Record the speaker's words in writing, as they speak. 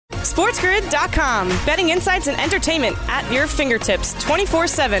SportsGrid.com. Betting insights and entertainment at your fingertips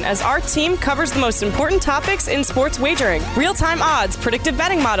 24/7 as our team covers the most important topics in sports wagering. Real-time odds, predictive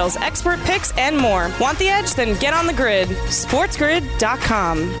betting models, expert picks, and more. Want the edge? Then get on the grid.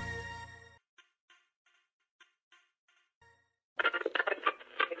 SportsGrid.com.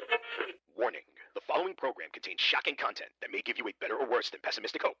 Warning. The following program contains shocking content that may give you a better or worse than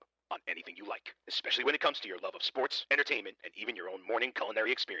pessimistic hope on anything you like, especially when it comes to your love of sports, entertainment, and even your own morning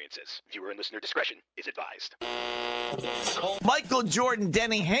culinary experiences. Viewer and listener discretion is advised. Michael Jordan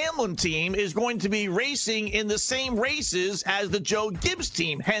Denny Hamlin team is going to be racing in the same races as the Joe Gibbs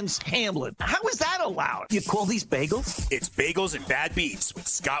team, hence Hamlin. How is that allowed? You call these bagels? It's Bagels and Bad Beats with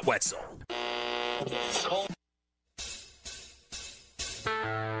Scott Wetzel.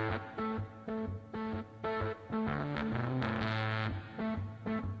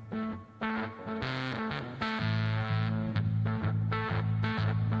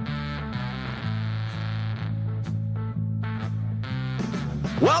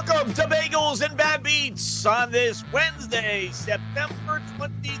 Welcome to Bagels and Bad Beats on this Wednesday, September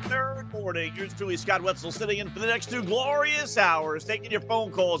 23rd morning. Yours truly, Scott Wetzel, sitting in for the next 2 glorious hours, taking your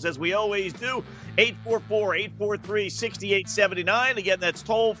phone calls as we always do. 844-843-6879. Again, that's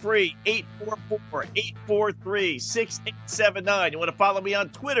toll free, 844-843-6879. You want to follow me on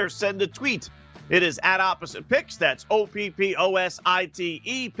Twitter, send a tweet. It is at Opposite Picks. That's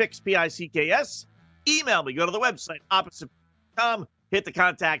OPPOSITE, Picks, P-I-C-K-S. Email me. Go to the website, opposite.com. Hit the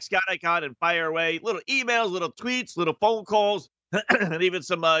contact Scott icon and fire away. Little emails, little tweets, little phone calls, and even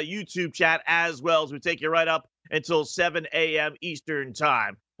some YouTube chat as well as we take you right up until 7 a.m. Eastern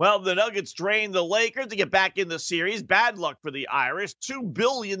time. Well, the Nuggets drained the Lakers to get back in the series. Bad luck for the Irish. $2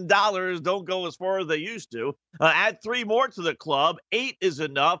 billion don't go as far as they used to. Add 3 more to the club. 8 is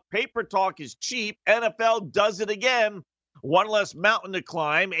enough. Paper talk is cheap. NFL does it again. 1 less mountain to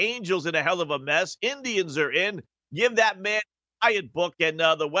climb. Angels in a hell of a mess. Indians are in. Give that man Hyatt book, and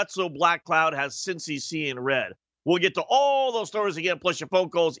the Wetzel Black Cloud has Cincy seeing red. We'll get to all those stories again, plus your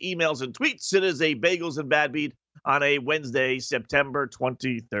phone calls, emails, and tweets. It is a Bagels and Bad Beat on a Wednesday, September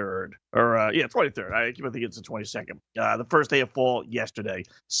 23rd. 23rd. I keep thinking it's the 22nd. The first day of fall yesterday.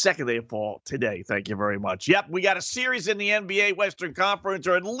 Second day of fall today. Thank you very much. Yep, we got a series in the NBA Western Conference,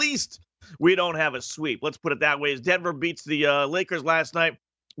 or at least we don't have a sweep. Let's put it that way. As Denver beats the Lakers last night,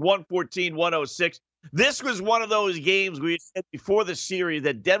 114-106. This was one of those games we said before the series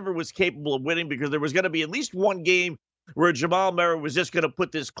that Denver was capable of winning because there was going to be at least one game where Jamal Murray was just going to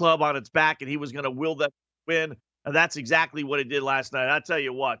put this club on its back and he was going to will them win. And that's exactly what he did last night. I tell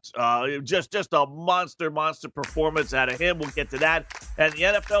you what, just a monster performance out of him. We'll get to that. And the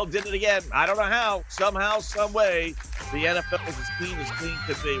NFL did it again. I don't know how. Somehow, some way, the NFL is as clean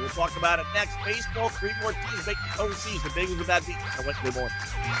could be. We'll talk about it next. Baseball, 3 more teams making overseas. The Bagels with that beat on Wednesday morning.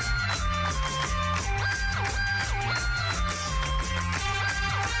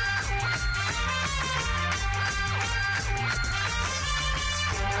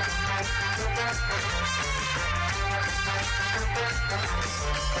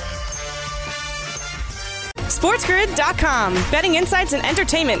 SportsGrid.com. Betting insights and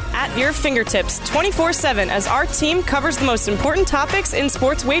entertainment at your fingertips 24/7 as our team covers the most important topics in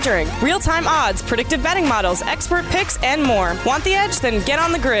sports wagering. Real-time odds, predictive betting models, expert picks, and more. Want the edge? Then get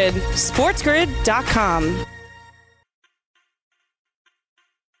on the grid. SportsGrid.com.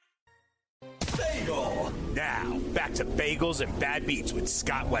 Bagel. Now, back to Bagels and Bad Beats with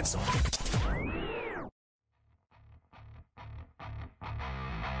Scott Wetzel.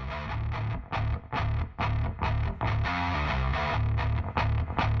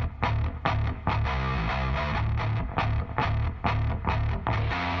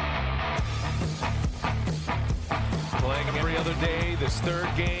 Day, this third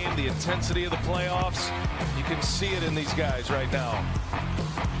game, the intensity of the playoffs, you can see it in these guys right now.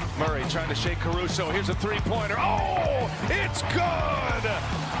 Murray trying to shake Caruso. Here's a three-pointer. Oh, it's good!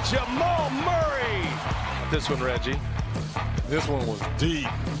 Jamal Murray. This one, Reggie. This one was deep.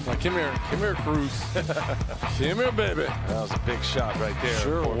 Like, come here, Cruz. Come here, baby. That was a big shot right there.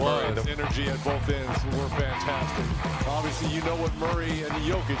 Sure was. Murray. The energy at both ends were fantastic. Obviously, you know what Murray and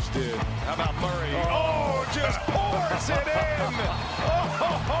Jokic did. How about Murray? Oh, just pours it in.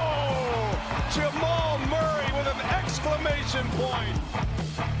 Oh, Jamal Murray with an exclamation point.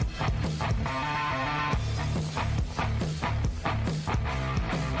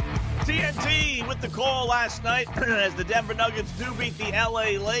 TNT D with the call last night as the Denver Nuggets do beat the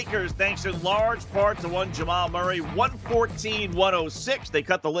LA Lakers thanks in large part to one Jamal Murray, 114-106. They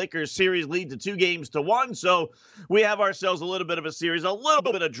cut the Lakers series lead to 2-1, so we have ourselves a little bit of a series, a little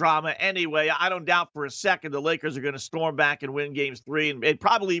bit of drama anyway. I don't doubt for a second the Lakers are going to storm back and win games 3 and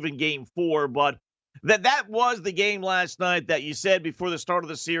probably even game 4, but that was the game last night that you said before the start of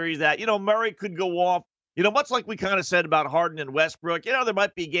the series that, Murray could go off. Much like we kind of said about Harden and Westbrook, there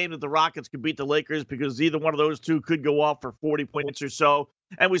might be a game that the Rockets could beat the Lakers because either one of those two could go off for 40 points or so.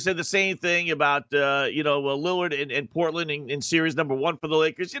 And we said the same thing about, Lillard in Portland in series number 1 for the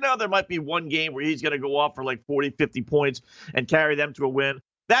Lakers. There might be one game where he's going to go off for like 40, 50 points and carry them to a win.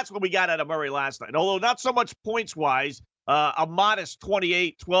 That's what we got out of Murray last night. Although not so much points-wise, a modest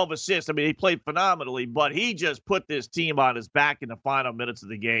 28, 12 assists. I mean, he played phenomenally, but he just put this team on his back in the final minutes of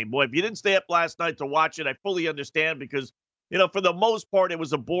the game. Boy, if you didn't stay up last night to watch it, I fully understand because, for the most part, it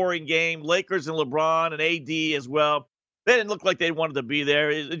was a boring game. Lakers and LeBron and AD as well. They didn't look like they wanted to be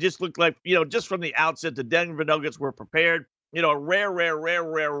there. It just looked like, just from the outset, the Denver Nuggets were prepared. A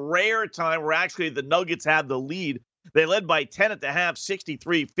rare time where actually the Nuggets had the lead. They led by 10 at the half,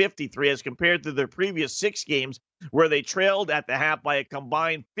 63-53, as compared to their previous 6 games where they trailed at the half by a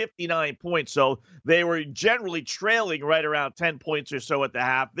combined 59 points. So they were generally trailing right around 10 points or so at the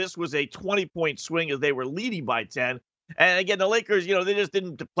half. This was a 20-point swing as they were leading by 10. And again, the Lakers, they just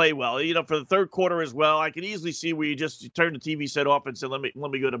didn't play well. For the third quarter as well, I could easily see where you just turn the TV set off and said, let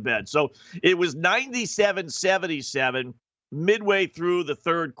me go to bed. So it was 97-77 midway through the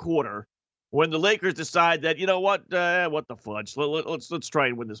third quarter, when the Lakers decide that, what the fudge, let's try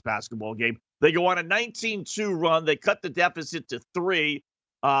and win this basketball game. They go on a 19-2 run. They cut the deficit to 3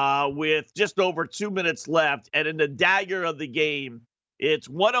 with just over 2 minutes left. And in the dagger of the game, it's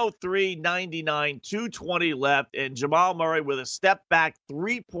 103-99, 2:20 left. And Jamal Murray with a step-back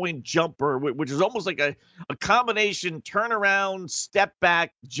 3-point jumper, which is almost like a combination turnaround,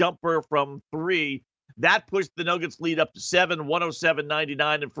 step-back jumper from 3. That pushed the Nuggets lead up to 7,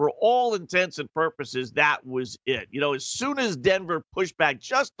 107-99. And for all intents and purposes, that was it. As soon as Denver pushed back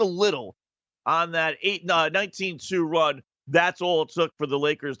just a little on that 19-2 run, that's all it took for the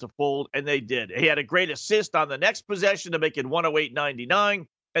Lakers to fold, and they did. He had a great assist on the next possession to make it 108-99,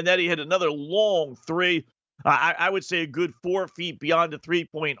 and then he hit another long 3. I would say a good 4 feet beyond the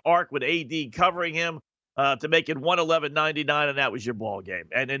 3-point arc with AD covering him. To make it 111-99, and that was your ball game.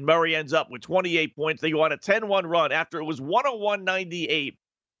 And then Murray ends up with 28 points. They go on a 10-1 run. After it was 101-98,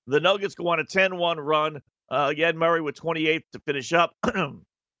 the Nuggets go on a 10-1 run. Again, Murray with 28 to finish up.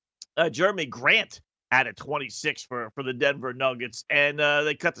 Jeremy Grant added 26 for the Denver Nuggets, and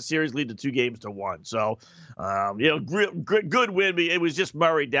they cut the series lead to 2-1. So, good win. It was just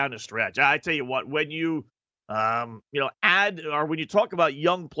Murray down the stretch. I tell you what, when you when you talk about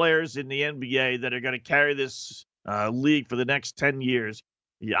young players in the NBA that are going to carry this league for the next 10 years,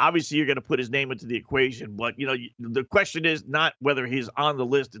 obviously you're going to put his name into the equation. But, the question is not whether he's on the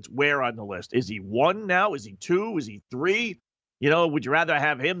list, it's where on the list. Is he 1 now? Is he 2? Is he 3? Would you rather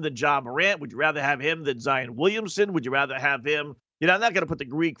have him than Ja Morant? Would you rather have him than Zion Williamson? Would you rather have him? I'm not going to put the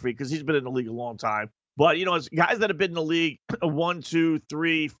Greek freak because he's been in the league a long time. But, it's guys that have been in the league 1, 2,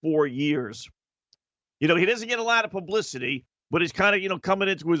 3, 4 years. He doesn't get a lot of publicity, but he's kind of, coming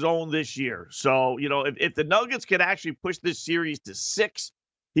into his own this year. So, if the Nuggets could actually push this series to 6,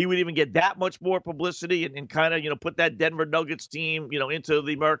 he would even get that much more publicity and kind of, put that Denver Nuggets team, into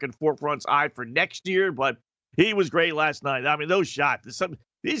the American forefront's eye for next year. But he was great last night. I mean, those shots,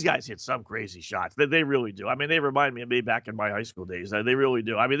 these guys hit some crazy shots. They really do. I mean, they remind me of me back in my high school days. They really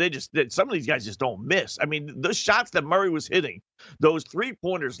do. I mean, some of these guys just don't miss. I mean, the shots that Murray was hitting, those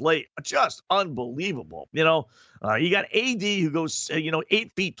 3-pointers late, just unbelievable. You got AD who goes,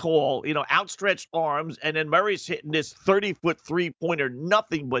 8 feet tall, outstretched arms, and then Murray's hitting this 30-foot 3-pointer,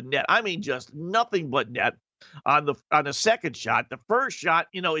 nothing but net. I mean, just nothing but net on the second shot. The first shot,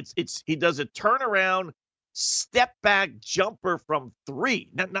 he does a turnaround, step back jumper from 3,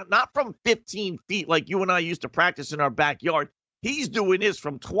 not from 15 feet like you and I used to practice in our backyard. He's doing this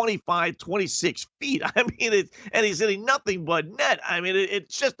from 25, 26 feet. I mean, and he's hitting nothing but net. I mean,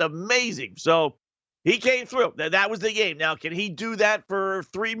 it's just amazing. So he came through. That was the game. Now, can he do that for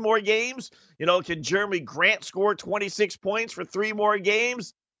 3 more games? Can Jeremy Grant score 26 points for 3 more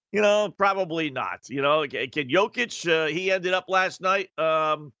games? Probably not. Can Jokic, he ended up last night,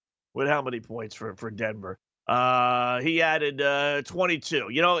 with how many points for Denver? He added 22,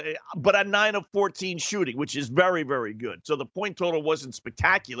 but a 9 of 14 shooting, which is very, very good. So the point total wasn't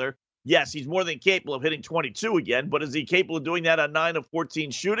spectacular. Yes, he's more than capable of hitting 22 again, but is he capable of doing that on 9 of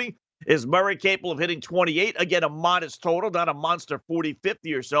 14 shooting? Is Murray capable of hitting 28? Again, a modest total, not a monster 40,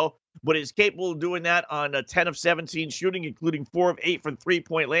 50 or so, but is capable of doing that on 10 of 17 shooting, including 4 of 8 from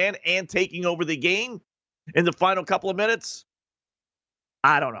three-point land and taking over the game in the final couple of minutes?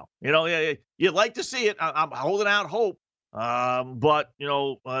 I don't know. You'd like to see it. I'm holding out hope. But,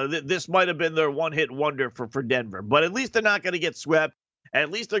 this might have been their one-hit wonder for Denver. But at least they're not going to get swept.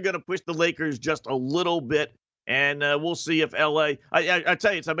 At least they're going to push the Lakers just a little bit. And we'll see if L.A. I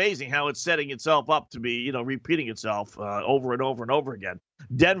tell you, it's amazing how it's setting itself up to be, repeating itself over and over and over again.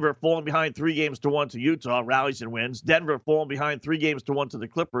 Denver falling behind 3-1 to Utah, rallies and wins. Denver falling behind 3-1 to the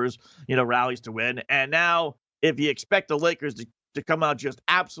Clippers, rallies to win. And now, if you expect the Lakers to come out just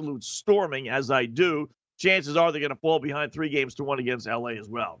absolute storming, as I do, chances are they're going to fall behind 3-1 against L.A. as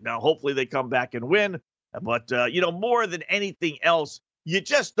well. Now, hopefully they come back and win. But, more than anything else, you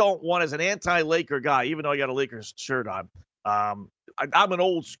just don't want, as an anti-Laker guy, even though I got a Lakers shirt on, I'm an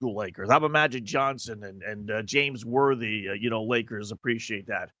old school Lakers. I'm a Magic Johnson and James Worthy, Lakers appreciate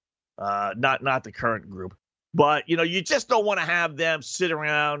that. Not the current group. But, you just don't want to have them sit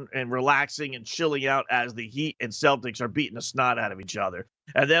around and relaxing and chilling out as the Heat and Celtics are beating the snot out of each other.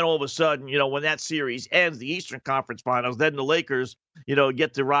 And then all of a sudden, when that series ends, the Eastern Conference Finals, then the Lakers,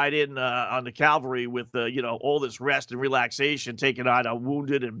 get to ride in on the cavalry with, all this rest and relaxation, taking on a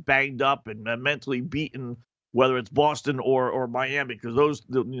wounded and banged up and mentally beaten, whether it's Boston or Miami, because those,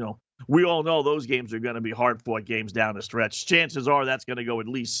 we all know those games are going to be hard-fought games down the stretch. Chances are that's going to go at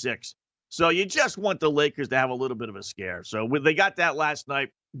least 6. So you just want the Lakers to have a little bit of a scare. So they got that last night.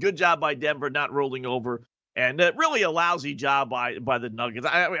 Good job by Denver not rolling over. And really a lousy job by the Nuggets,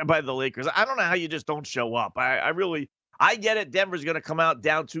 by the Lakers. I don't know how you just don't show up. I get it. Denver's going to come out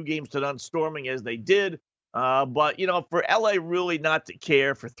down 2-0 storming as they did. But, for LA really not to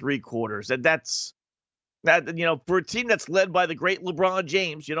care for 3 quarters. And that's, for a team that's led by the great LeBron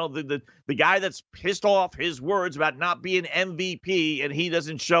James, the guy that's pissed off his words about not being MVP and he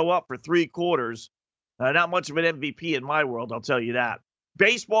doesn't show up for 3 quarters. Not much of an MVP in my world, I'll tell you that.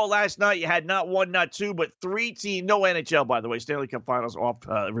 Baseball last night, you had not 1, not 2, but 3 teams. No NHL, by the way. Stanley Cup Finals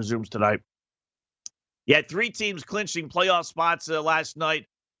resumes tonight. You had 3 teams clinching playoff spots last night.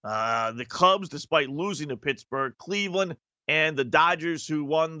 The Cubs, despite losing to Pittsburgh, Cleveland, and the Dodgers, who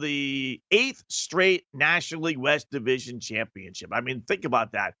won the 8th straight National League West Division Championship. I mean, think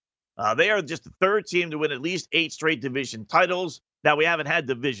about that. They are just the 3rd team to win at least 8 straight division titles. Now, we haven't had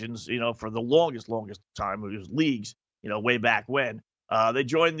divisions, for the longest time. It was leagues, way back when. They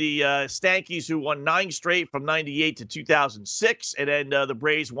joined the Stankies, who won 9 straight from 98 to 2006, and then the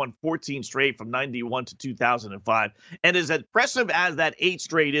Braves won 14 straight from 91 to 2005. And as impressive as that 8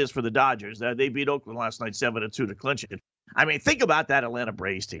 straight is for the Dodgers, they beat Oakland last night 7-2 to clinch it. I mean, think about that Atlanta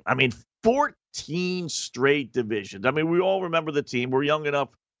Braves team. I mean, 14 straight divisions. I mean, we all remember the team. We're young enough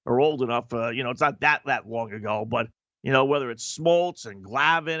or old enough. It's not that long ago, but whether it's Smoltz and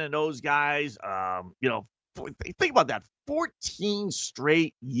Glavine and those guys, think about that. 14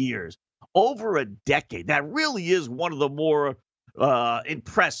 straight years, over a decade. That really is one of the more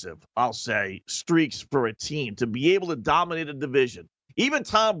impressive, I'll say, streaks for a team to be able to dominate a division. Even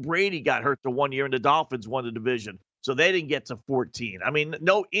Tom Brady got hurt the 1 year, and the Dolphins won the division, so they didn't get to 14. I mean,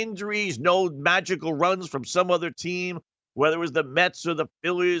 no injuries, no magical runs from some other team, whether it was the Mets or the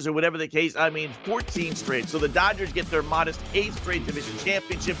Phillies or whatever the case. I mean, 14 straight. So the Dodgers get their modest 8th straight division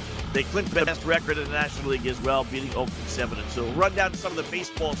championship. They clinch the best record in the National League as well, beating Oakland 7-2. Run down some of the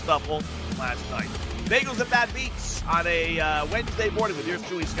baseball stuff last night. Bagels and Bad Beats on a Wednesday morning with yours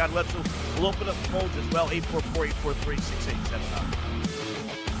truly, Scott Wetzel. We'll open up the phones as well, 844-843-6879.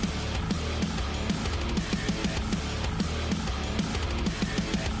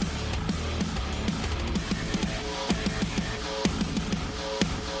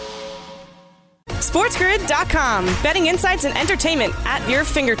 SportsGrid.com. Betting insights and entertainment at your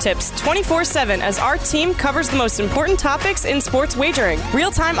fingertips 24/7 as our team covers the most important topics in sports wagering.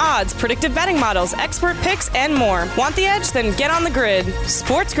 Real-time odds, predictive betting models, expert picks, and more. Want the edge? Then get on the grid.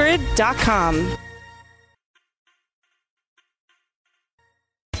 SportsGrid.com.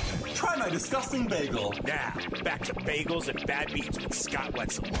 Try my disgusting bagel. Now, back to Bagels and Bad Beats with Scott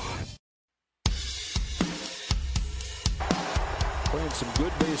Wetzel. Playing some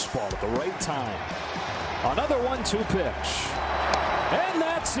good baseball at the right time. Another 1-2 pitch. And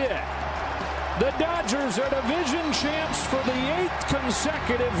that's it. The Dodgers are division champs for the 8th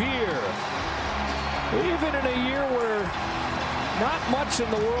consecutive year. Even in a year where not much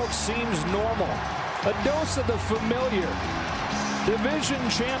in the world seems normal. A dose of the familiar. Division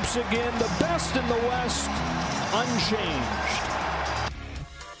champs again, the best in the West, unchanged.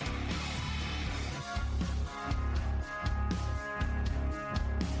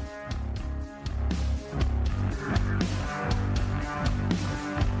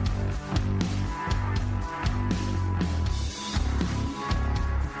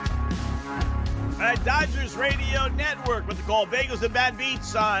 All right, Dodgers Radio Network with the call Bagels and Bad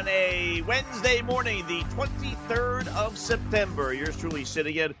Beats on a Wednesday morning, the 23rd of September. Yours truly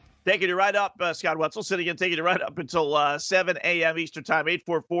sitting in, taking you right up, Scott Wetzel, sitting in, taking you right up until 7 a.m. Eastern Time,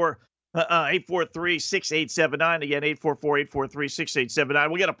 844-843-6879. Again, 844-843-6879.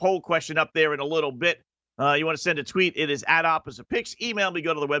 We'll get a poll question up there in a little bit. You want to send a tweet, it is at Opposite Picks. Email me,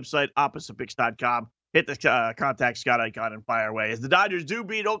 go to the website, oppositepicks.com. Hit the contact Scott icon and fire away. As the Dodgers do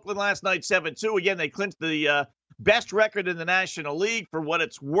beat Oakland last night 7-2. Again, they clinched the best record in the National League for what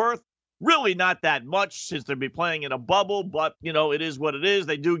it's worth. Really not that much since they'll be playing in a bubble, but, it is what it is.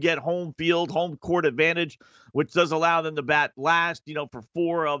 They do get home court advantage, which does allow them to bat last, for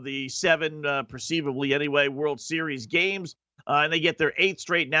 4 of the 7, perceivably anyway, World Series games. And they get their 8th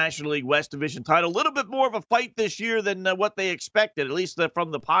straight National League West Division title. A little bit more of a fight this year than what they expected, at least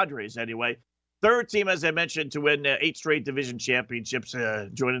from the Padres anyway. 3rd team, as I mentioned, to win 8 straight division championships,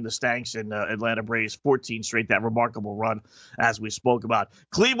 joining the Stanks and Atlanta Braves, 14 straight, that remarkable run, as we spoke about.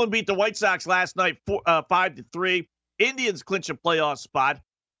 Cleveland beat the White Sox last night 5-3. Indians clinch a playoff spot.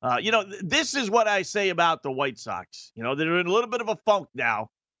 This is what I say about the White Sox. They're in a little bit of a funk now,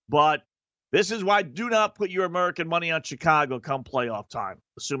 but this is why do not put your American money on Chicago come playoff time,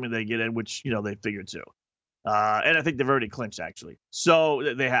 assuming they get in, which, they figure too. And I think they've already clinched, actually.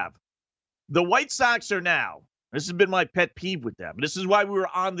 So they have. The White Sox are now, this has been my pet peeve with them. This is why we were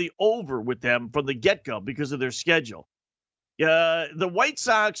on the over with them from the get-go because of their schedule. The White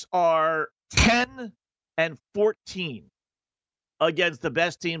Sox are 10-14 against the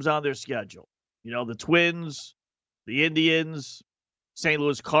best teams on their schedule. The Twins, the Indians, St.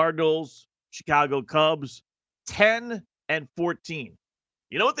 Louis Cardinals, Chicago Cubs, 10-14.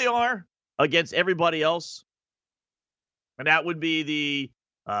 You know what they are against everybody else? And that would be the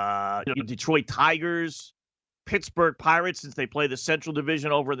Detroit Tigers, Pittsburgh Pirates, since they play the Central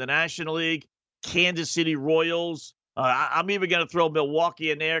Division over in the National League, Kansas City Royals. I'm even going to throw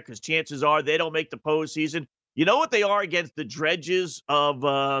Milwaukee in there because chances are they don't make the postseason. You know what they are against the dredges of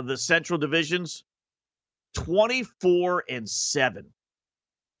the Central Divisions? 24-7.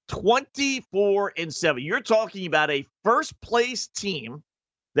 24-7. You're talking about a first-place team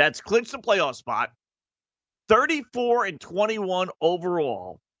that's clinched the playoff spot, 34-21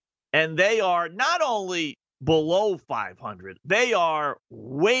 overall, and they are not only below 500, they are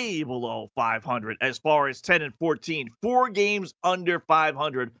way below 500 as far as 10-14, 4 games under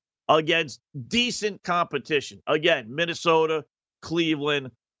 500 against decent competition. Again, Minnesota,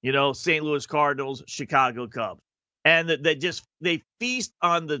 Cleveland, St. Louis Cardinals, Chicago Cubs. And they feast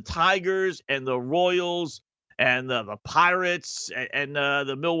on the Tigers and the Royals and the Pirates and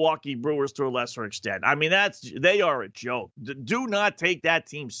the Milwaukee Brewers to a lesser extent. I mean, they are a joke. Do not take that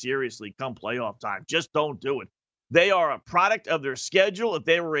team seriously come playoff time. Just don't do it. They are a product of their schedule. If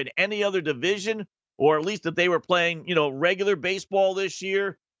they were in any other division, or at least if they were playing, regular baseball this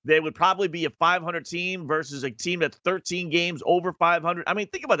year, they would probably be a 500 team versus a team that's 13 games over 500. I mean,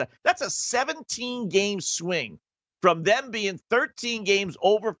 think about that. That's a 17-game swing from them being 13 games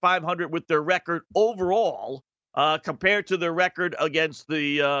over 500 with their record overall, compared to their record against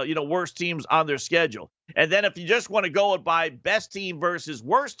the worst teams on their schedule. And then if you just want to go by best team versus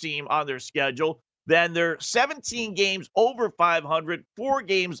worst team on their schedule, then they're 17 games over 500, 4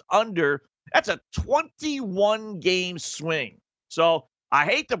 games under. That's a 21-game swing. So I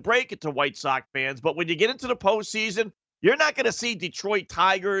hate to break it to White Sox fans, but when you get into the postseason, you're not going to see Detroit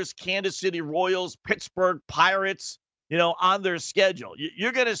Tigers, Kansas City Royals, Pittsburgh Pirates, on their schedule.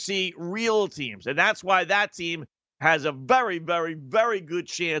 You're going to see real teams, and that's why that team has a very, very, very good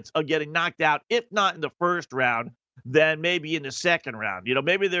chance of getting knocked out, if not in the first round, then maybe in the second round.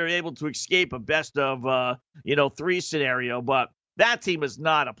 Maybe they're able to escape a best of, 3 scenario, but that team is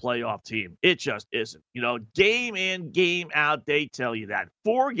not a playoff team. It just isn't. Game in, game out, they tell you that.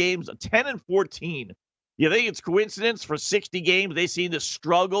 4 games, 10-14. You think it's coincidence for 60 games? They seem to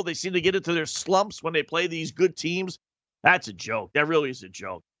struggle. They seem to get into their slumps when they play these good teams. That's a joke. That really is a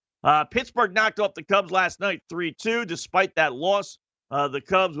joke. Pittsburgh knocked off the Cubs last night 3-2. Despite that loss, the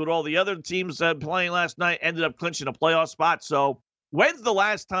Cubs, with all the other teams playing last night, ended up clinching a playoff spot. So when's the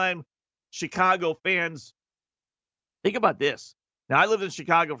last time Chicago fans, think about this. Now, I lived in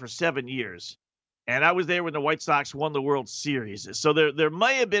Chicago for 7 years, and I was there when the White Sox won the World Series. So there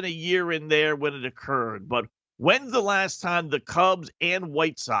may have been a year in there when it occurred, but when's the last time the Cubs and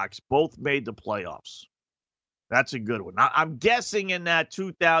White Sox both made the playoffs? That's a good one. I'm guessing in that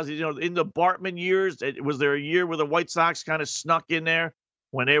 2000, in the Bartman years, was there a year where the White Sox kind of snuck in there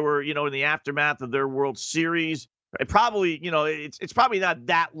when they were, in the aftermath of their World Series? It probably, it's probably not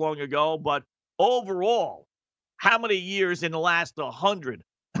that long ago, but overall, how many years in the last 100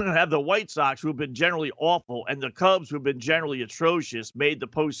 have the White Sox, who have been generally awful, and the Cubs, who have been generally atrocious, made the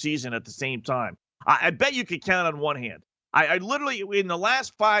postseason at the same time. I bet you could count on one hand. I literally, in the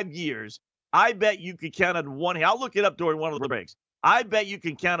last 5 years, I bet you could count on one hand. I'll look it up during one of the breaks. I bet you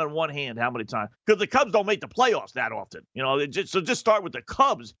can count on one hand how many times, because the Cubs don't make the playoffs that often. So just start with the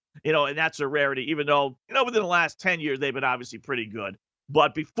Cubs, and that's a rarity, even though, within the last 10 years, they've been obviously pretty good.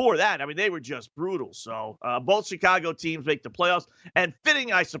 But before that, they were just brutal. So both Chicago teams make the playoffs. And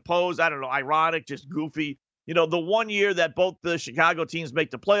fitting, I suppose, I don't know, ironic, just goofy. The one year that both the Chicago teams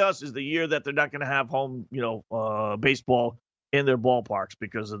make the playoffs is the year that they're not going to have home, baseball in their ballparks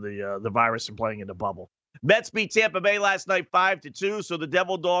because of the virus and playing in the bubble. Mets beat Tampa Bay last night 5-2. So the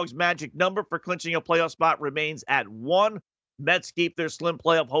Devil Dogs' magic number for clinching a playoff spot remains at 1. Mets keep their slim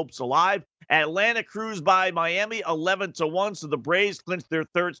playoff hopes alive. Atlanta cruised by Miami 11-1. So the Braves clinched their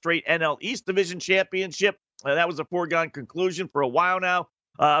third straight NL East Division championship. That was a foregone conclusion for a while now.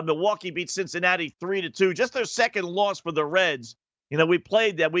 Milwaukee beat Cincinnati 3-2. Just their second loss for the Reds. We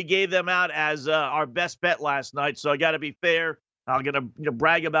played them. We gave them out as our best bet last night. So I got to be fair. I'm going to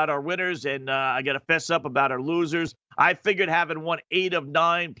brag about our winners, and I got to fess up about our losers. I figured having won 8 of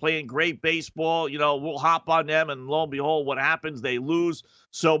 9, playing great baseball, we'll hop on them, and lo and behold, what happens? They lose.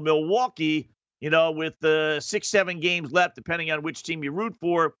 So Milwaukee, with 6-7 games left, depending on which team you root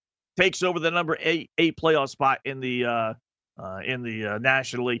for, takes over the number 8 playoff spot in the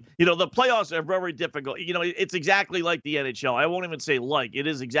National League. The playoffs are very difficult. It's exactly like the NHL. I won't even say like. It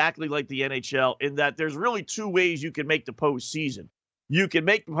is exactly like the NHL in that there's really 2 ways you can make the postseason. You can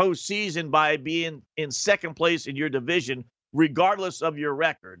make the postseason by being in second place in your division, regardless of your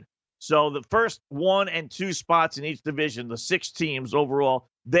record. So the first 1 and 2 spots in each division, the 6 teams overall,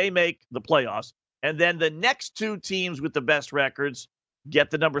 they make the playoffs. And then the next 2 teams with the best records get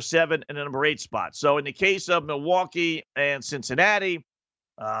the number 7 and the number 8 spot. So in the case of Milwaukee and Cincinnati,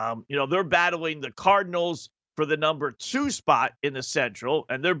 they're battling the Cardinals for the number 2 spot in the Central,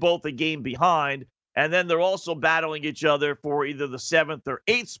 and they're both a game behind. And then they're also battling each other for either the 7th or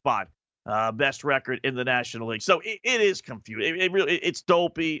 8th spot, best record in the National League. So it is confusing. It's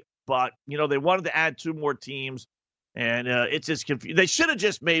dopey, but, they wanted to add 2 more teams, and it's just confusing. They should have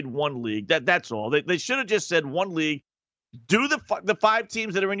just made one league. That's all. They should have just said one league. Do the 5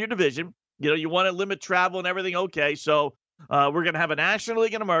 teams that are in your division. You want to limit travel and everything. Okay, so we're going to have a National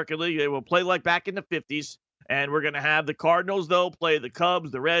League and American League. They will play like back in the 50s. And we're going to have the Cardinals, though, play the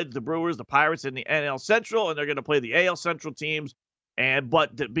Cubs, the Reds, the Brewers, the Pirates in the NL Central. And they're going to play the AL Central teams.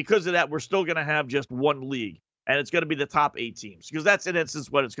 But because of that, we're still going to have just one league. And it's going to be the top 8 teams. Because that's, in essence,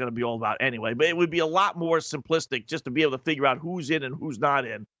 what it's going to be all about anyway. But it would be a lot more simplistic just to be able to figure out who's in and who's not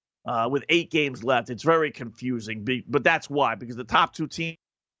in. With 8 games left, it's very confusing. But that's why, because the top 2 teams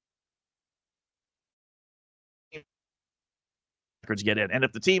records get in. And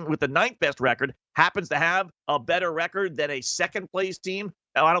if the team with the 9th best record happens to have a better record than a second-place team,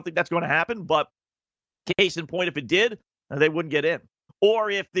 now, I don't think that's going to happen. But case in point, if it did, they wouldn't get in.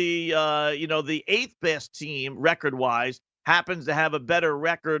 Or if the 8th best team record-wise happens to have a better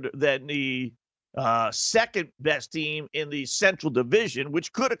record than the second best team in the Central Division,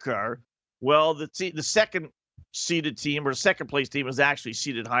 which could occur, well, the second seeded team or second place team is actually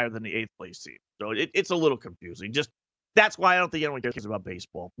seeded higher than the 8th place team. So it's a little confusing. Just that's why I don't think anyone cares about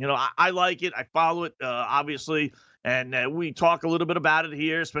baseball. I like it. I follow it, obviously, and we talk a little bit about it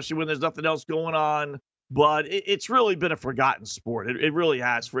here, especially when there's nothing else going on. But it's really been a forgotten sport. It really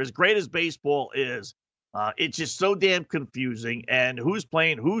has. For as great as baseball is, it's just so damn confusing. And who's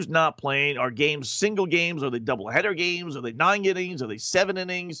playing, who's not playing? Are games single games? Are they doubleheader games? Are they 9 innings? Are they 7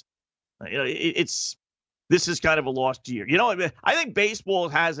 innings? This is kind of a lost year. I think baseball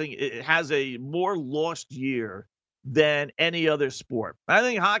has a more lost year than any other sport. I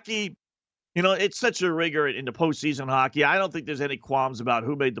think hockey, it's such a rigor in the postseason hockey. I don't think there's any qualms about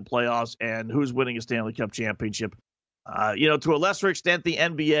who made the playoffs and who's winning a Stanley Cup championship. To a lesser extent, the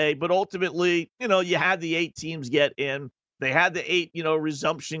NBA, but ultimately, you had the 8 teams get in. They had the 8,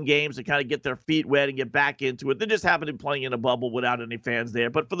 resumption games to kind of get their feet wet and get back into it. They just happened to be playing in a bubble without any fans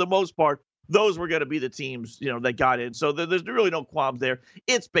there. But for the most part, those were going to be the teams, that got in. So there's really no qualms there.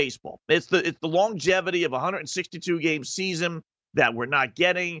 It's baseball. It's the longevity of a 162-game season that we're not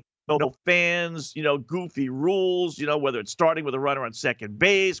getting. No fans, goofy rules, whether it's starting with a runner on second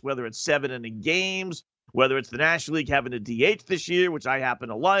base, whether it's 7-inning games, whether it's the National League having a DH this year, which I happen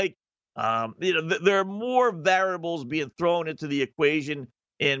to like. There are more variables being thrown into the equation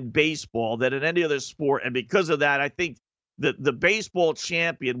in baseball than in any other sport. And because of that, I think that the baseball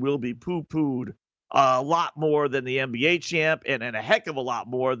champion will be poo-pooed a lot more than the NBA champ and a heck of a lot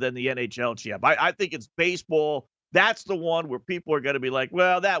more than the NHL champ. I think it's baseball That's the one where people are going to be like,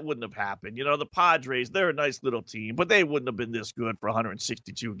 well, that wouldn't have happened. The Padres, they're a nice little team, but they wouldn't have been this good for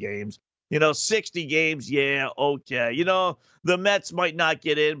 162 games. 60 games, yeah, okay. The Mets might not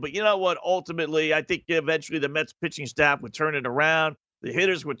get in, but you know what? Ultimately, I think eventually the Mets pitching staff would turn it around. The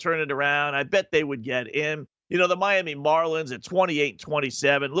hitters would turn it around. I bet they would get in. The Miami Marlins at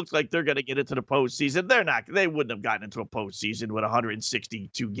 28-27 looks like they're going to get into the postseason. They wouldn't have gotten into a postseason with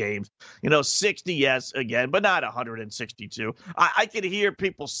 162 games. 60, yes, again, but not 162. I can hear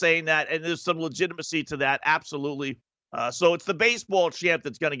people saying that, and there's some legitimacy to that, absolutely. So it's the baseball champ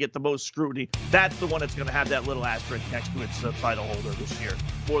that's going to get the most scrutiny. That's the one that's going to have that little asterisk next to its title holder this year,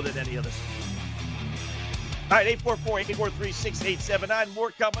 more than any other. All right, 844-843-6879.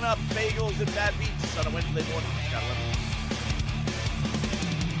 More coming up. Bagels and Bad Beats on a Wednesday morning. Got 11.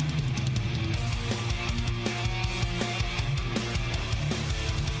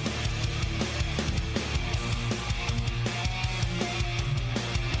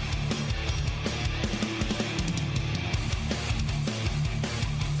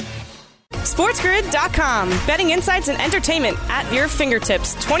 SportsGrid.com. Betting insights and entertainment at your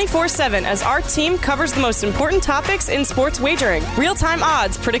fingertips 24/7 as our team covers the most important topics in sports wagering. Real-time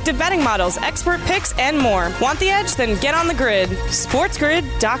odds, predictive betting models, expert picks, and more. Want the edge? Then get on the grid.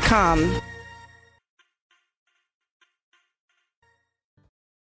 SportsGrid.com.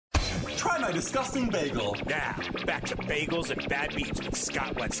 Try my disgusting bagel. Now, back to Bagels and Bad Beats with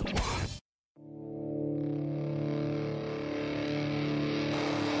Scott Wetzel.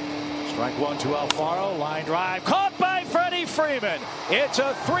 Strike one to Alfaro. Line drive. Caught by Freddie Freeman. It's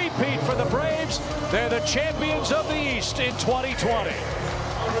a three-peat for the Braves. They're the champions of the East in 2020.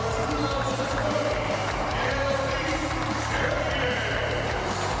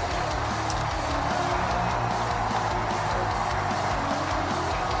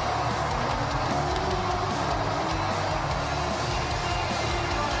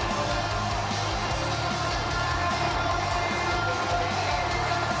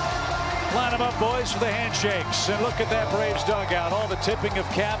 Line them up, boys, for the handshakes. And look at that Braves dugout. All the tipping of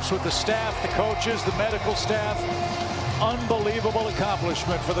caps with the staff, the coaches, the medical staff. Unbelievable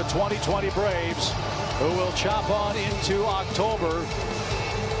accomplishment for the 2020 Braves, who will chop on into October.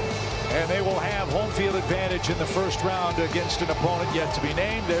 And they will have home field advantage in the first round against an opponent yet to be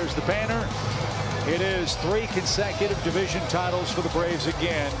named. There's the banner. It is 3 consecutive division titles for the Braves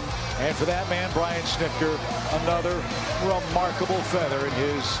again. And for that man, Brian Snitker, another remarkable feather in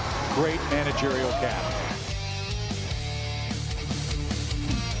his great managerial cap.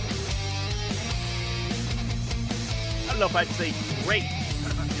 I don't know if I'd say great.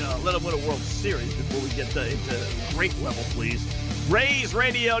 Let them win a World Series before we get into great level, please. Rays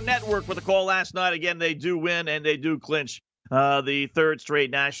Radio Network with a call last night. Again, they do win and they do clinch the third straight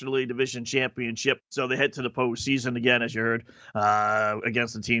National League Division Championship. So they head to the postseason again, as you heard,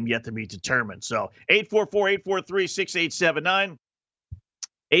 against the team yet to be determined. So 844-843-6879.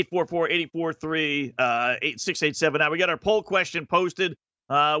 844-843-6879. We got our poll question posted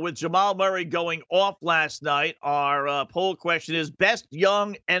with Jamal Murray going off last night. Our poll question is best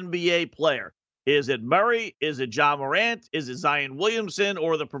young NBA player. Is it Murray? Is it Ja Morant? Is it Zion Williamson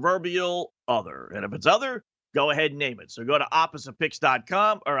or the proverbial other? And if it's other, go ahead and name it. So go to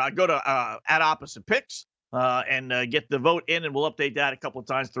OppositePicks.com or go to at OppositePicks and get the vote in, and we'll update that a couple of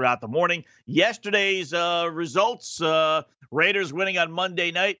times throughout the morning. Yesterday's results, Raiders winning on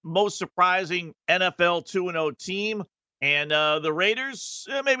Monday night. Most surprising NFL 2-0 team. And the Raiders,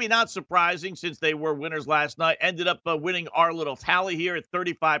 maybe not surprising since they were winners last night, ended up winning our little tally here at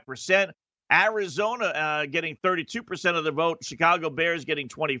 35%. Arizona getting 32% of the vote. Chicago Bears getting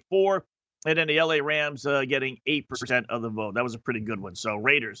 24%. And then the LA Rams getting 8% of the vote. That was a pretty good one. So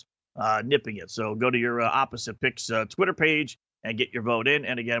Raiders nipping it. So go to your Opposite Picks Twitter page and get your vote in.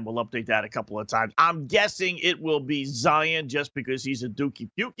 And again, we'll update that a couple of times. I'm guessing it will be Zion just because he's a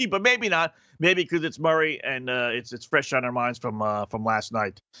dookie pukey, but maybe not. Maybe because it's Murray and it's fresh on our minds from last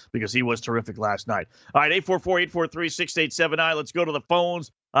night because he was terrific last night. All right, 844-843-6879. Let's go to the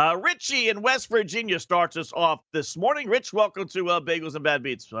phones. Richie in West Virginia starts us off this morning. Rich, welcome to Bagels and Bad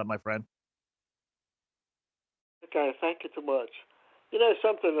Beats, my friend. Okay, thank you so much.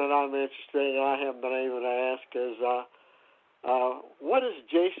 Something that I'm interested in, I haven't been able to ask is, why did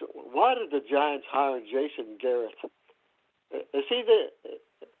the Giants hire Jason Garrett? Is he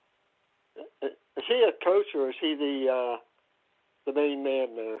a coach or is he the main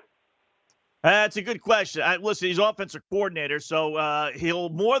man there? That's a good question. Listen, he's offensive coordinator, so he'll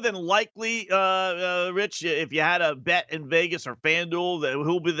more than likely, Rich, if you had a bet in Vegas or FanDuel that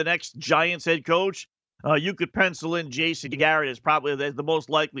who'll be the next Giants head coach, you could pencil in Jason Garrett as probably the most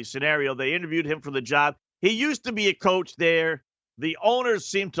likely scenario. They interviewed him for the job. he used to be a coach there. The owners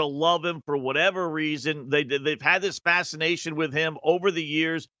seem to love him for whatever reason. They've had this fascination with him over the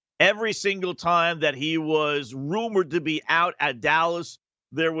years. Every single time that he was rumored to be out at Dallas,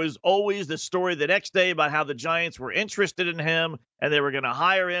 there was always the story the next day about how the Giants were interested in him and they were going to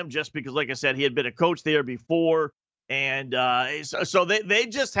hire him just because, like I said, he had been a coach there before. And so they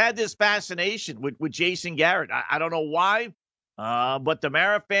just had this fascination with Jason Garrett. I don't know why, but the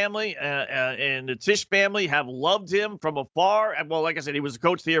Mara family and the Tisch family have loved him from afar. And, well, like I said, he was a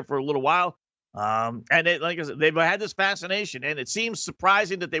coach there for a little while. And like I said, they've had this fascination. And it seems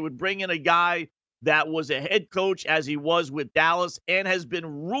surprising that they would bring in a guy that was a head coach as he was with Dallas and has been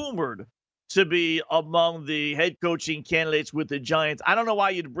rumored to be among the head coaching candidates with the Giants. I don't know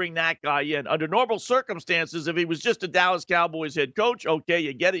why you'd bring that guy in. Under normal circumstances, if he was just a Dallas Cowboys head coach, okay,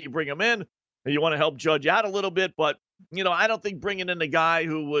 you get it. You bring him in and you want to help Judge out a little bit. But, I don't think bringing in a guy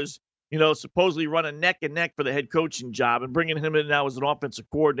who was, supposedly running neck and neck for the head coaching job and bringing him in now as an offensive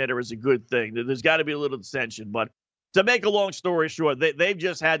coordinator is a good thing. There's got to be a little dissension. But to make a long story short, they've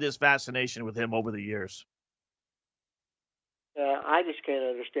just had this fascination with him over the years. I just can't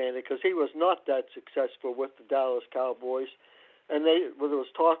understand it because he was not that successful with the Dallas Cowboys. And there was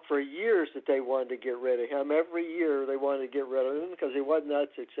talk for years that they wanted to get rid of him. Every year they wanted to get rid of him because he wasn't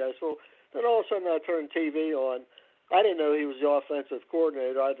that successful. Then all of a sudden I turned TV on. I didn't know he was the offensive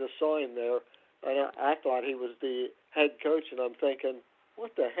coordinator. I just saw him there. And I thought he was the head coach. And I'm thinking,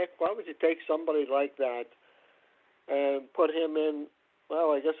 what the heck? Why would you take somebody like that and put him in?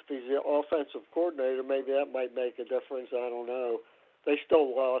 Well, I guess if he's the offensive coordinator, maybe that might make a difference. I don't know. They still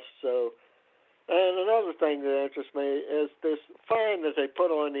lost. So, and another thing that interests me is this fine that they put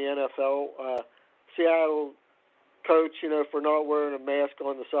on the NFL Seattle coach, for not wearing a mask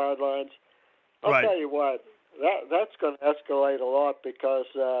on the sidelines. I'll tell you what, that's going to escalate a lot because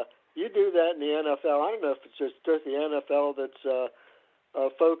you do that in the NFL. I don't know if it's just the NFL that's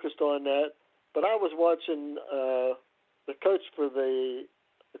focused on that, but I was watching the coach for the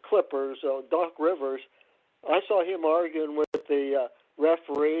Clippers, Doc Rivers. I saw him arguing with the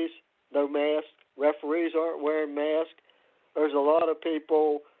referees, no mask. Referees aren't wearing masks. There's a lot of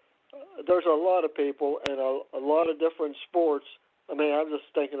people in a lot of different sports. I mean, I'm just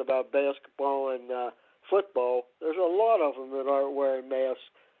thinking about basketball and football. There's a lot of them that aren't wearing masks.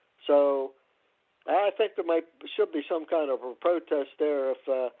 So I think there should be some kind of a protest there if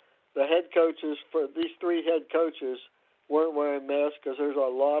the head coaches, for these three head coaches, weren't wearing masks because there's a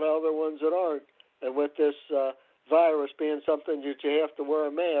lot of other ones that aren't. And with this virus being something that you have to wear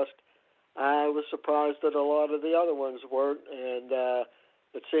a mask, I was surprised that a lot of the other ones weren't. And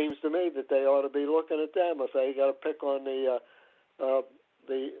it seems to me that they ought to be looking at them if they got to pick on the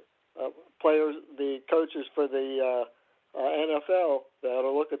players, the coaches for the NFL. They ought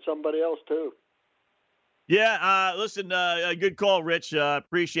to look at somebody else too. Yeah, listen, a good call, Rich.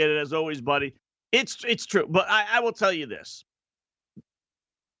 Appreciate it as always, buddy. It's true, but I will tell you this.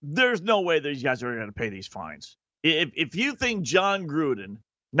 There's no way these guys are going to pay these fines. If you think John Gruden,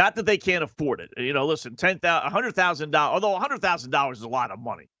 not that they can't afford it, listen, $100,000, although $100,000 is a lot of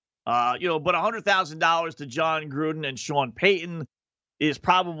money, but $100,000 to John Gruden and Sean Payton is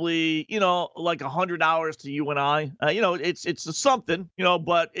probably, like $100 to you and I. It's something,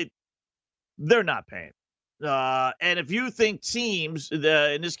 but they're not paying. And if you think teams,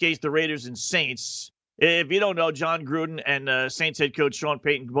 in this case, the Raiders and Saints, if you don't know, John Gruden and Saints head coach Sean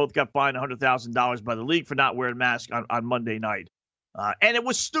Payton both got fined $100,000 by the league for not wearing masks on Monday night. And it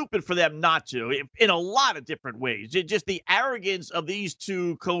was stupid for them not to in a lot of different ways. Just the arrogance of these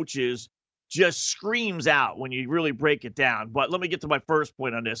two coaches just screams out when you really break it down. But let me get to my first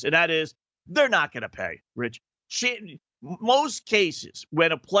point on this, and that is they're not going to pay, Rich. Most cases,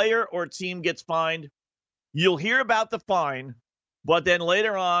 when a player or a team gets fined, you'll hear about the fine, but then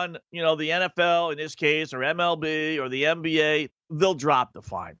later on, the NFL in this case, or MLB or the NBA, they'll drop the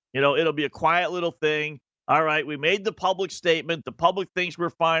fine. It'll be a quiet little thing. All right, we made the public statement. The public thinks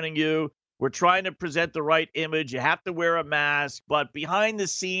we're fining you. We're trying to present the right image. You have to wear a mask, but behind the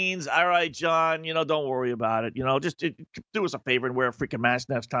scenes, all right, John, don't worry about it. Just do us a favor and wear a freaking mask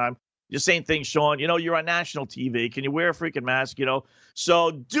next time. The same thing, Sean. You're on national TV. Can you wear a freaking mask?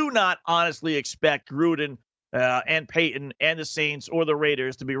 So do not honestly expect Gruden and Payton and the Saints or the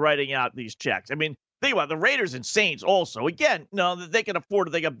Raiders to be writing out these checks. I mean, think about it, the Raiders and Saints also. Again, they can afford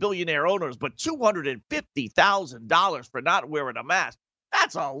it. They got billionaire owners, but $250,000 for not wearing a mask.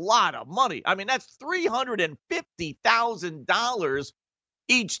 That's a lot of money. I mean, that's $350,000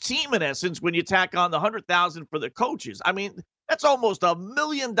 each team in essence when you tack on the $100,000 for the coaches. I mean, that's almost $1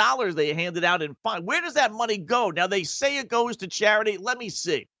 million they handed out in fine. Where does that money go? Now, they say it goes to charity. Let me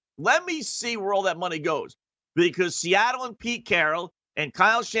see. Let me see where all that money goes. Because Seattle and Pete Carroll and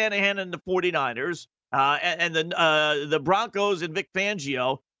Kyle Shanahan and the 49ers and the Broncos and Vic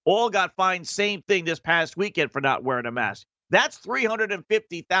Fangio all got fined same thing this past weekend for not wearing a mask. That's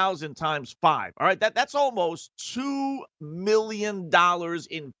 $350,000 times 5. All right, that's almost $2 million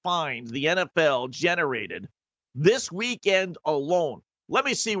in fines the NFL generated this weekend alone. Let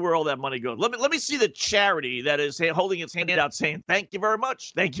me see where all that money goes. Let me see the charity that is holding its hand out saying, thank you very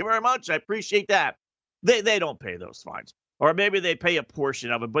much. Thank you very much. I appreciate that. They don't pay those fines. Or maybe they pay a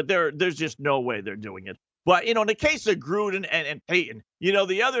portion of it, but there's just no way they're doing it. But, in the case of Gruden and Peyton,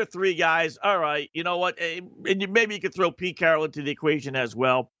 the other three guys, all right, you know what? And maybe you could throw Pete Carroll into the equation as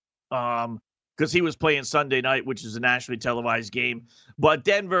well because he was playing Sunday night, which is a nationally televised game. But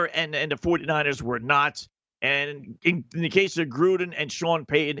Denver and the 49ers were not. And in the case of Gruden and Sean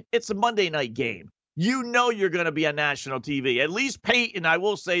Payton, it's a Monday night game. You're going to be on national TV. At least Peyton, I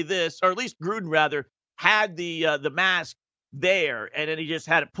will say this, or at least Gruden, rather, had the mask there, and then he just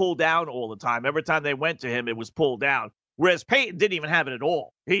had it pulled down all the time. Every time they went to him, it was pulled down. Whereas Peyton didn't even have it at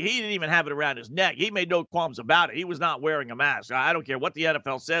all. He didn't even have it around his neck. He made no qualms about it. He was not wearing a mask. I don't care what the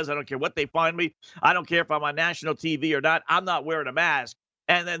NFL says. I don't care what they find me. I don't care if I'm on national TV or not. I'm not wearing a mask.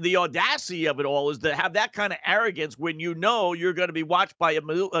 And then the audacity of it all is to have that kind of arrogance when you're going to be watched by a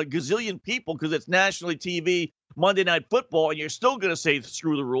gazillion people because it's nationally TV Monday Night Football, and you're still going to say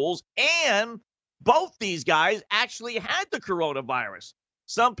screw the rules. And both these guys actually had the coronavirus.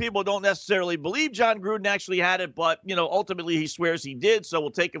 Some people don't necessarily believe John Gruden actually had it, but, ultimately he swears he did, so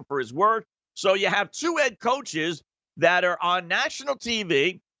we'll take him for his word. So you have two head coaches that are on national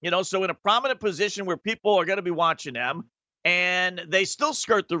TV, so in a prominent position where people are going to be watching them, and they still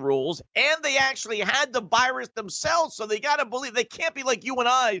skirt the rules, and they actually had the virus themselves, so they got to believe. They can't be like you and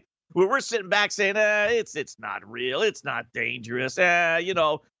I, where we're sitting back saying, it's not real, it's not dangerous.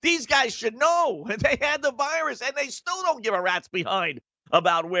 These guys should know they had the virus, and they still don't give a rat's behind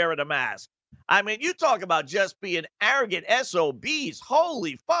about wearing a mask. I mean, you talk about just being arrogant SOBs.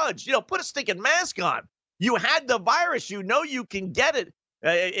 Holy fudge. Put a stinking mask on. You had the virus. You can get it.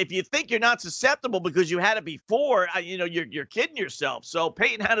 If you think you're not susceptible because you had it before, you're kidding yourself. So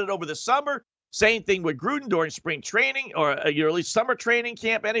Peyton had it over the summer. Same thing with Gruden during spring training or at least summer training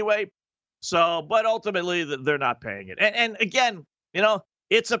camp anyway. So, but ultimately they're not paying it. And again,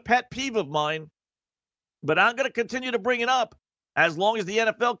 it's a pet peeve of mine, but I'm going to continue to bring it up as long as the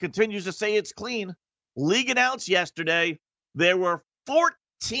NFL continues to say it's clean. League announced yesterday there were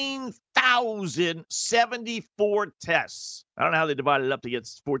 14,074 tests. I don't know how they divided it up to get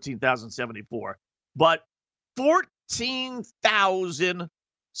 14,074, but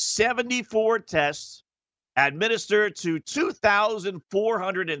 14,074 tests administered to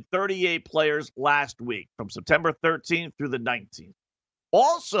 2,438 players last week from September 13th through the 19th.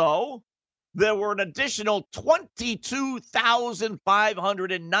 Also, there were an additional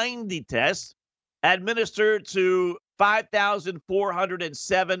 22,590 tests administered to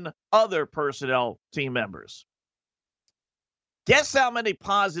 5,407 other personnel team members. Guess how many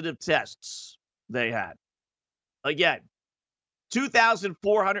positive tests they had? Again,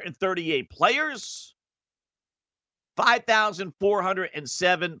 2,438 players,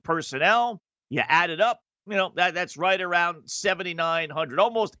 5,407 personnel. You add it up, that's right around 7,900,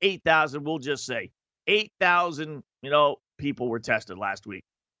 almost 8,000, we'll just say. 8,000, people were tested last week.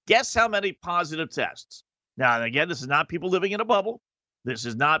 Guess how many positive tests? Now, again, this is not people living in a bubble. This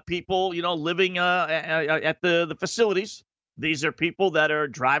is not people, living at the facilities. These are people that are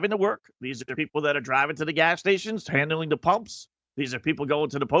driving to work. These are people that are driving to the gas stations, handling the pumps. These are people going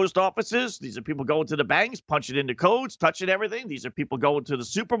to the post offices. These are people going to the banks, punching into codes, touching everything. These are people going to the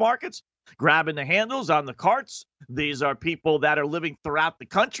supermarkets, grabbing the handles on the carts. These are people that are living throughout the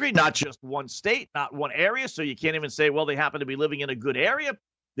country, not just one state, not one area. So you can't even say, well, they happen to be living in a good area.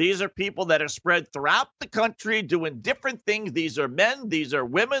 These are people that are spread throughout the country doing different things. These are men. These are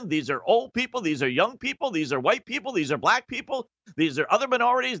women. These are old people. These are young people. These are white people. These are black people. These are other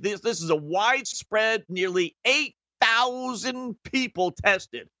minorities. This is a widespread, nearly 8,000 people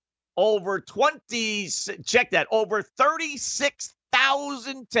tested. Over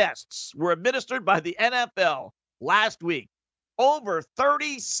 36,000 tests were administered by the NFL last week. Over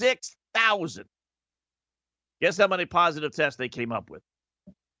 36,000. Guess how many positive tests they came up with?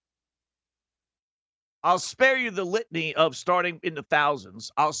 I'll spare you the litany of starting in the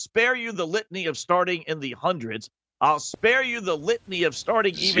thousands. I'll spare you the litany of starting in the hundreds. I'll spare you the litany of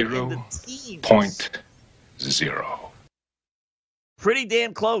starting even in the teens. 0.0. Pretty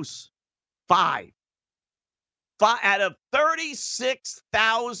damn close. 5 out of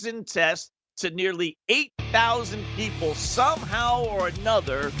 36,000 tests to nearly 8,000 people, somehow or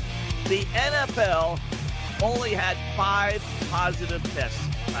another, the NFL only had 5 positive tests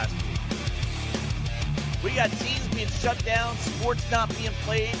last week. We got teams being shut down, sports not being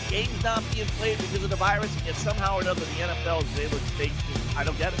played, games not being played because of the virus, and yet somehow or another the NFL is able to take this. I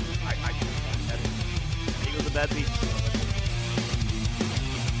don't get it. I don't get it. Eagles and Bad Beats.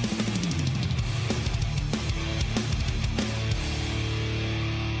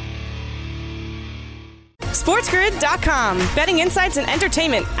 SportsGrid.com. Betting insights and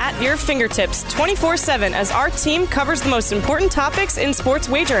entertainment at your fingertips 24/7 as our team covers the most important topics in sports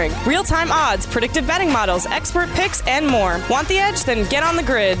wagering. Real-time odds, predictive betting models, expert picks, and more. Want the edge? Then get on the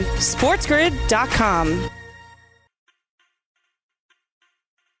grid. SportsGrid.com.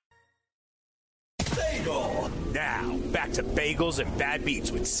 Bagel. Now, back to Bagels and Bad Beats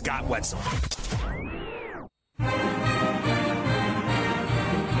with Scott Wetzel.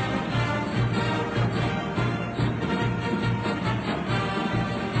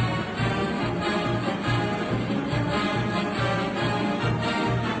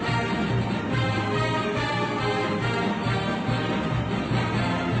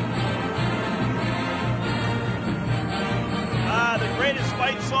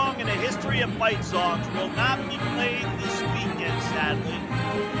 Fight song in the history of fight songs will not be played this weekend, sadly.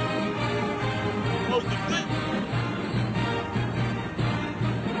 Oh,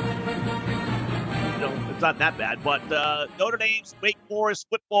 it's not that bad, but Notre Dame's Wake Forest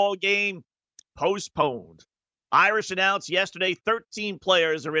football game postponed. Irish announced yesterday 13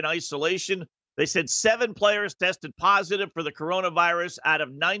 players are in isolation. They said 7 players tested positive for the coronavirus out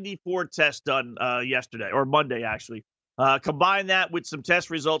of 94 tests done yesterday, or Monday, actually. Combine that with some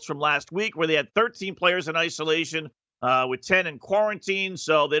test results from last week where they had 13 players in isolation with 10 in quarantine.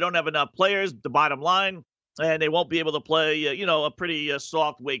 So they don't have enough players, the bottom line, and they won't be able to play, a pretty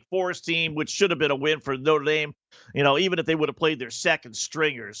soft Wake Forest team, which should have been a win for Notre Dame, even if they would have played their second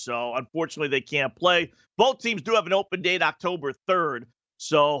stringers. So unfortunately, they can't play. Both teams do have an open date October 3rd.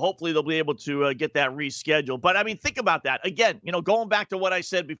 So hopefully they'll be able to get that rescheduled. But, I mean, think about that. Again, going back to what I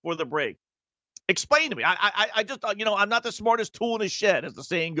said before the break. Explain to me. I just, I'm not the smartest tool in the shed, as the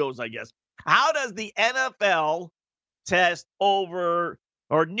saying goes, I guess. How does the NFL test over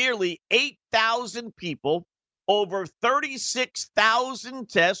or nearly 8,000 people, over 36,000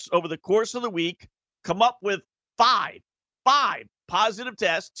 tests over the course of the week, come up with five positive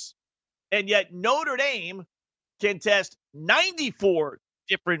tests, and yet Notre Dame can test 94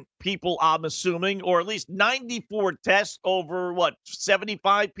 different people, I'm assuming, or at least 94 tests over,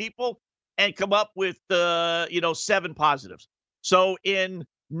 75 people? And come up with, 7 positives. So in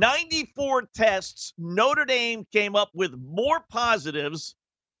 94 tests, Notre Dame came up with more positives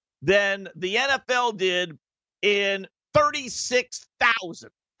than the NFL did in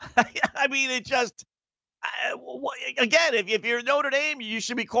 36,000. I mean, it just, again, if you're Notre Dame, you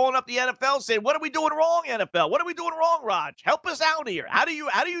should be calling up the NFL saying, what are we doing wrong, NFL? What are we doing wrong, Raj? Help us out here. How do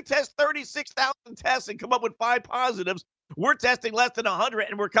you test 36,000 tests and come up with 5 positives? We're testing less than 100,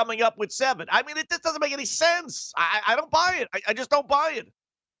 and we're coming up with 7. I mean, it just doesn't make any sense. I don't buy it. I just don't buy it.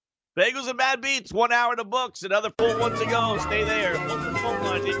 Bagels and Bad Beats, 1 hour in the books, another full one to go. Stay there. Open phone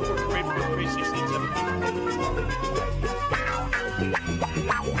lines, 843-368-7.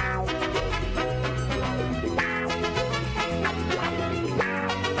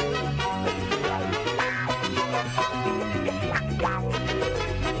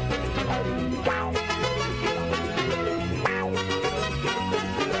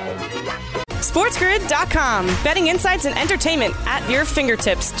 SportsGrid.com. Betting insights and entertainment at your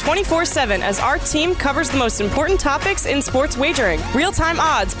fingertips 24/7 as our team covers the most important topics in sports wagering. Real-time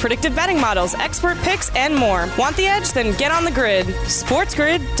odds, predictive betting models, expert picks, and more. Want the edge? Then get on the grid.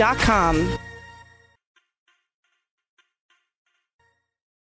 SportsGrid.com.